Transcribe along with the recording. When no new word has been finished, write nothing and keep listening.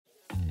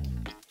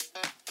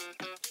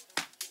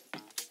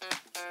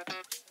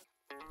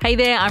Hey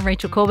there, I'm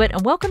Rachel Corbett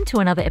and welcome to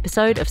another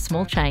episode of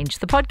Small Change,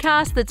 the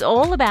podcast that's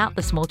all about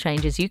the small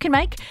changes you can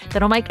make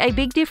that'll make a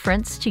big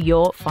difference to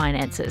your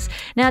finances.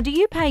 Now, do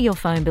you pay your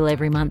phone bill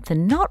every month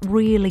and not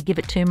really give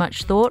it too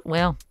much thought?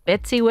 Well,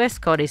 Betsy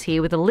Westcott is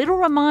here with a little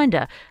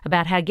reminder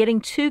about how getting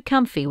too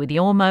comfy with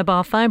your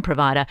mobile phone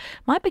provider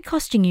might be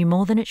costing you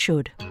more than it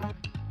should.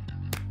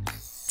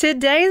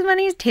 Today's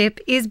money tip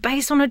is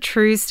based on a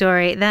true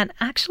story that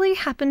actually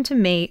happened to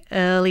me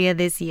earlier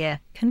this year.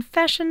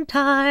 Confession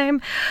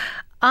time.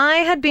 I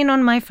had been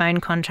on my phone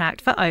contract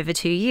for over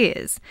 2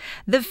 years.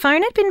 The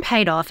phone had been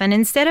paid off, and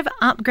instead of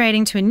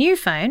upgrading to a new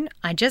phone,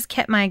 I just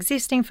kept my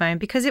existing phone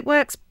because it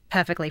works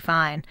perfectly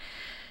fine.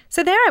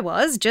 So there I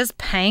was, just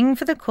paying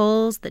for the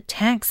calls, the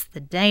texts, the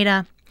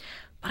data.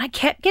 But I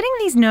kept getting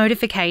these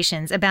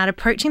notifications about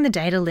approaching the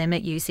data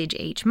limit usage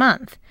each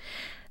month.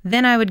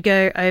 Then I would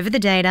go over the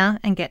data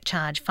and get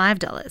charged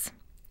 $5.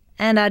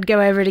 And I'd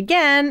go over it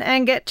again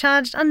and get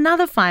charged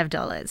another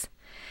 $5.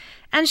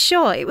 And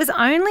sure, it was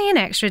only an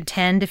extra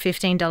 $10 to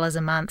 $15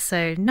 a month,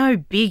 so no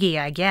biggie,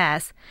 I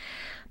guess.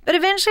 But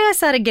eventually I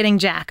started getting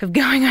jack of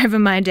going over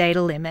my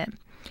data limit.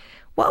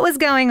 What was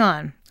going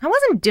on? I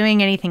wasn't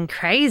doing anything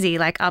crazy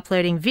like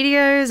uploading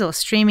videos or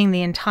streaming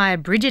the entire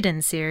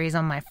Bridgerton series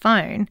on my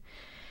phone.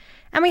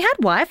 And we had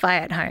Wi-Fi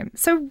at home,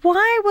 so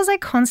why was I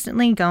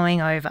constantly going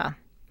over?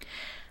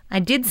 I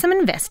did some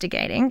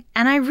investigating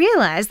and I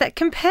realised that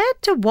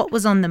compared to what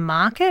was on the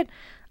market,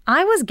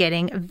 I was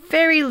getting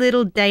very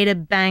little data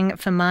bang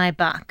for my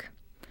buck.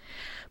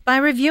 By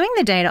reviewing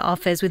the data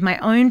offers with my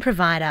own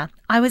provider,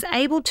 I was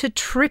able to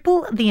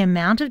triple the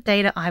amount of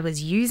data I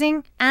was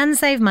using and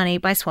save money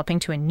by swapping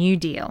to a new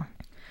deal.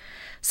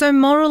 So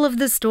moral of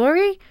the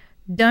story,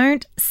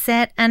 don't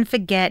set and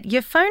forget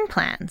your phone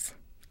plans.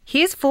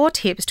 Here's 4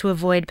 tips to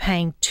avoid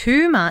paying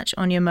too much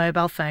on your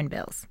mobile phone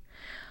bills.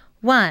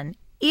 1.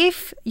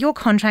 If your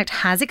contract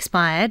has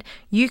expired,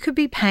 you could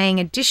be paying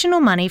additional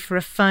money for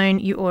a phone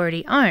you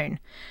already own.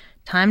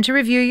 Time to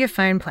review your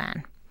phone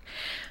plan.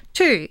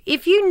 2,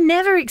 if you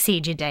never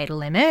exceed your data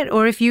limit,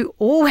 or if you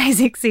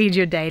always exceed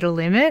your data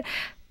limit,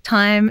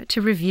 time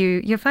to review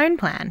your phone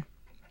plan.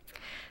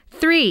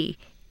 3,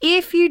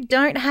 if you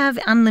don't have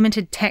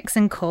unlimited texts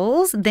and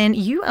calls, then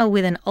you are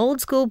with an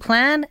old school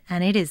plan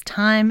and it is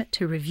time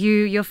to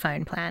review your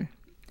phone plan.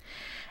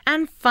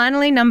 And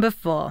finally, number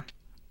 4.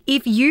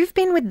 If you've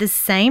been with the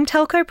same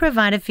telco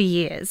provider for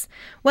years,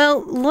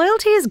 well,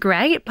 loyalty is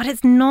great, but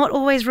it's not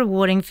always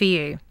rewarding for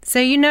you. So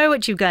you know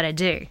what you've got to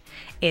do.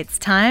 It's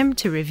time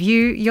to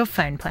review your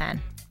phone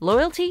plan.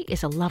 Loyalty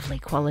is a lovely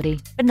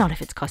quality, but not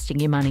if it's costing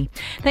you money.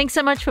 Thanks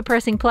so much for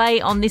pressing play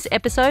on this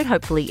episode.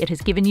 Hopefully it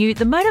has given you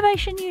the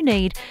motivation you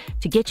need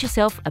to get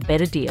yourself a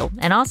better deal.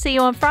 And I'll see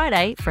you on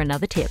Friday for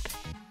another tip.